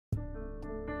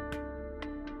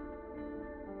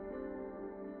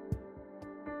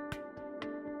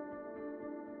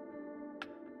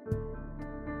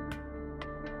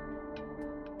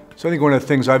So I think one of the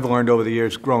things I've learned over the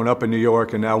years growing up in New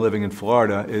York and now living in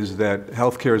Florida is that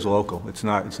healthcare is local. It's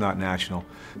not national.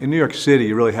 In New York City,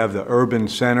 you really have the urban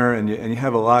center and you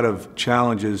have a lot of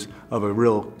challenges of a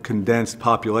real condensed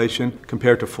population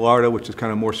compared to Florida, which is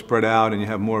kind of more spread out and you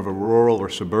have more of a rural or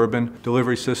suburban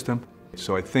delivery system.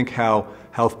 So I think how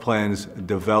health plans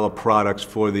develop products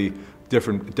for the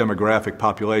different demographic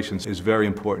populations is very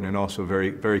important and also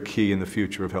very key in the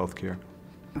future of healthcare.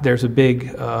 There's a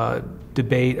big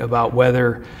debate about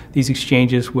whether these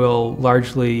exchanges will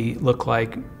largely look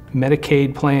like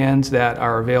Medicaid plans that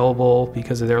are available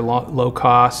because of their low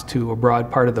cost to a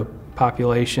broad part of the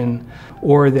population,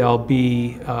 or they'll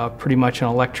be pretty much an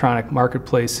electronic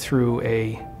marketplace through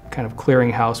a kind of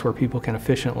clearinghouse where people can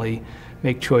efficiently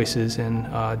make choices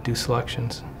and do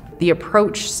selections. The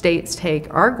approach states take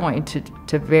are going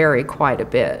to vary quite a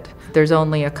bit. There's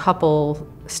only a couple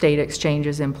state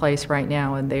exchanges in place right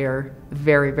now, and they are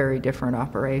very, very different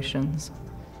operations.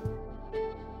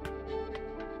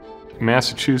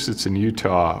 Massachusetts and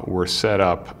Utah were set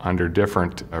up under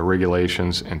different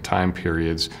regulations and time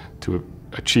periods to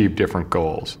achieve different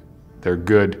goals. They're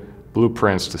good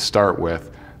blueprints to start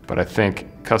with, but I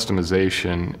think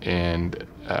customization and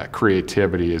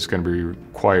creativity is going to be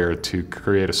required to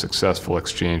create a successful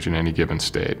exchange in any given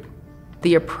state.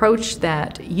 The approach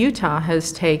that Utah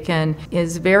has taken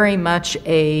is very much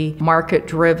a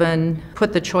market-driven,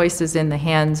 put the choices in the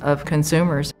hands of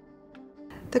consumers.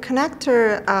 The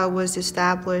connector was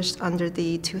established under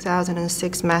the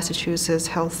 2006 Massachusetts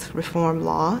Health Reform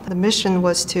Law. The mission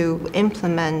was to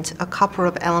implement a couple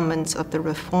of elements of the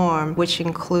reform, which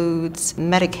includes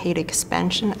Medicaid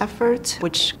expansion effort,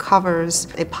 which covers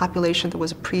a population that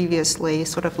was previously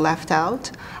sort of left out,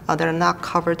 that are not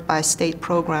covered by state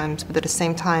programs, but at the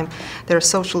same time, their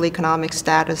social economic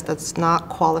status does not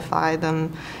qualify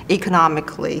them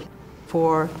economically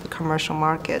for the commercial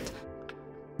market.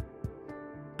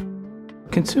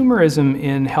 Consumerism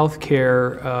in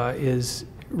healthcare is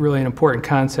really an important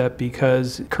concept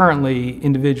because currently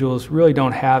individuals really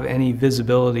don't have any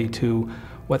visibility to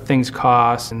what things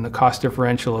cost and the cost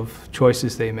differential of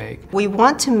choices they make. We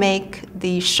want to make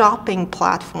the shopping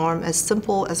platform as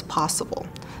simple as possible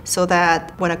so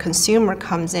that when a consumer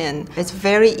comes in, it's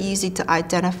very easy to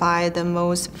identify the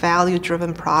most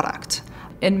value-driven product.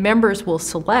 And members will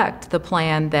select the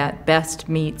plan that best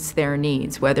meets their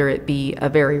needs, whether it be a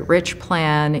very rich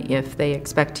plan if they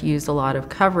expect to use a lot of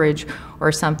coverage,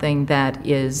 or something that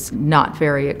is not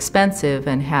very expensive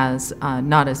and has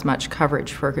not as much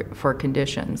coverage for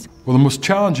conditions. Well, the most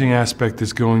challenging aspect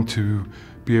is going to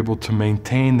be able to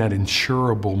maintain that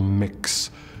insurable mix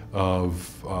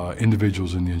of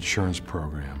individuals in the insurance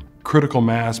program. Critical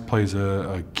mass plays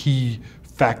a key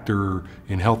factor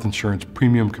in health insurance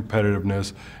premium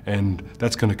competitiveness, and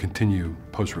that's going to continue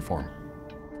post-reform.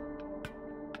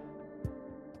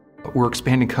 We're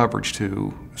expanding coverage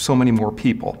to so many more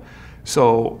people.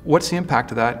 So what's the impact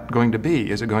of that going to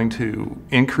be? Is it going to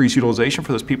increase utilization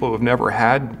for those people who have never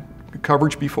had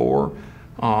coverage before?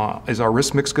 Is our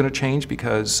risk mix going to change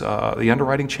because the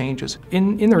underwriting changes?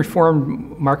 In the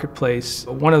reform marketplace,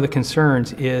 one of the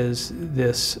concerns is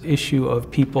this issue of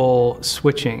people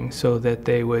switching so that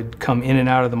they would come in and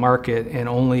out of the market and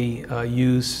only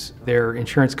use their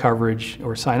insurance coverage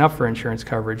or sign up for insurance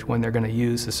coverage when they're going to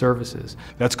use the services.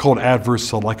 That's called adverse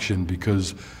selection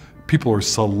because people are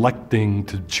selecting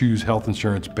to choose health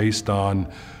insurance based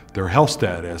on their health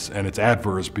status, and it's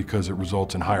adverse because it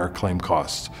results in higher claim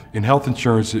costs. In health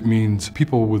insurance, it means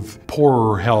people with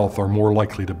poorer health are more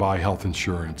likely to buy health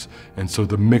insurance, and so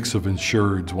the mix of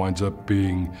insureds winds up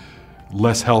being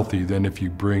less healthy than if you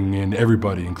bring in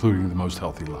everybody, including the most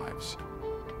healthy lives.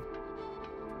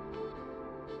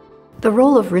 The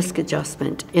role of risk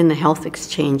adjustment in the health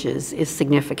exchanges is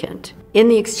significant. In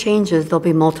the exchanges, there'll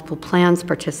be multiple plans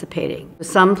participating.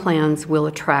 Some plans will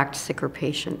attract sicker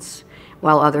patients,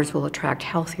 while others will attract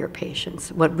healthier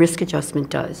patients. What risk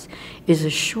adjustment does is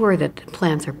assure that the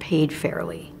plans are paid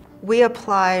fairly. We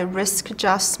apply risk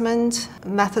adjustment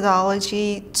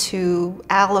methodology to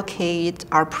allocate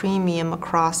our premium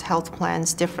across health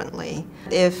plans differently.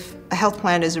 If a health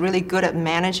plan is really good at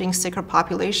managing sicker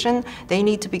population, they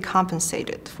need to be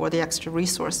compensated for the extra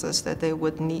resources that they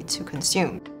would need to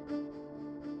consume.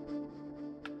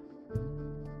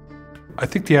 I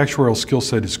think the actuarial skill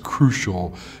set is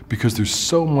crucial because there's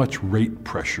so much rate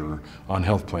pressure on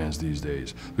health plans these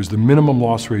days. There's the minimum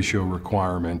loss ratio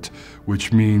requirement,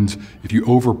 which means if you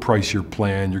overprice your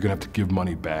plan, you're going to have to give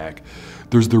money back.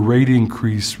 There's the rate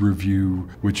increase review,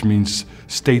 which means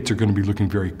states are going to be looking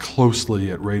very closely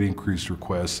at rate increase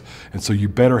requests, and so you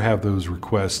better have those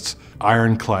requests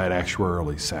ironclad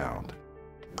actuarially sound.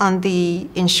 On the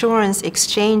insurance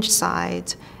exchange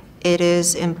side, it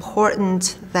is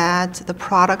important that the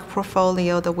product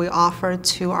portfolio that we offer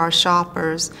to our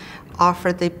shoppers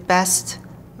offer the best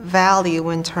value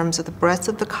in terms of the breadth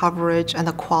of the coverage and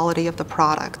the quality of the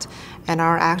product. And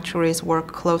our actuaries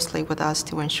work closely with us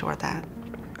to ensure that.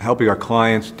 Helping our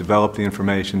clients develop the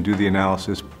information, do the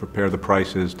analysis, prepare the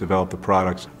prices, develop the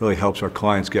products, really helps our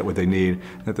clients get what they need.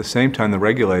 And at the same time, the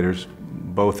regulators,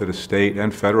 both at a state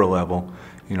and federal level,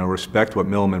 respect what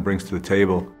Milliman brings to the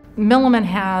table. Milliman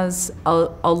has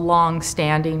a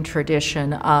long-standing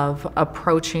tradition of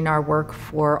approaching our work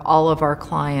for all of our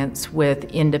clients with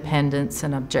independence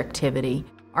and objectivity.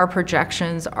 Our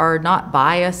projections are not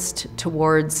biased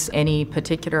towards any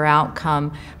particular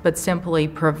outcome, but simply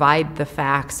provide the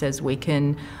facts as we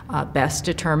can best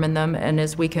determine them and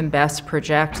as we can best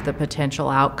project the potential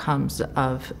outcomes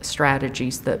of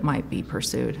strategies that might be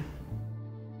pursued.